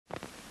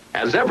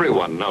As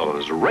everyone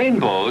knows,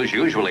 rainbows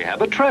usually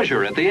have a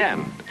treasure at the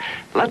end.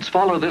 Let's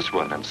follow this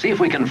one and see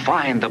if we can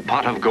find the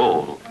pot of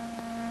gold.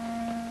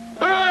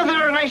 Ah,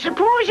 there, and I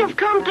suppose you've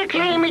come to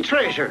claim me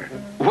treasure.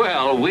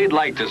 Well, we'd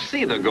like to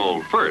see the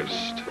gold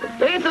first.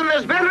 Faith in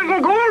there's better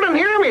than gold in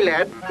here, me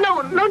lad.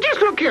 No,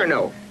 just look here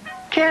now.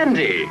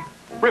 Candy,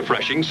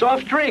 refreshing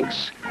soft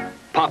drinks,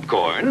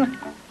 popcorn,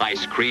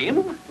 ice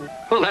cream.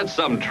 Well, that's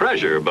some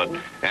treasure, but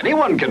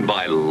anyone can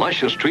buy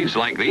luscious treats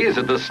like these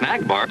at the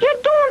snack bar. You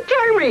don't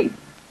tell me.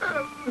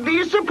 Do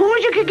you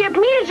suppose you could get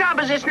me a job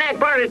as a snack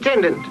bar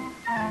attendant?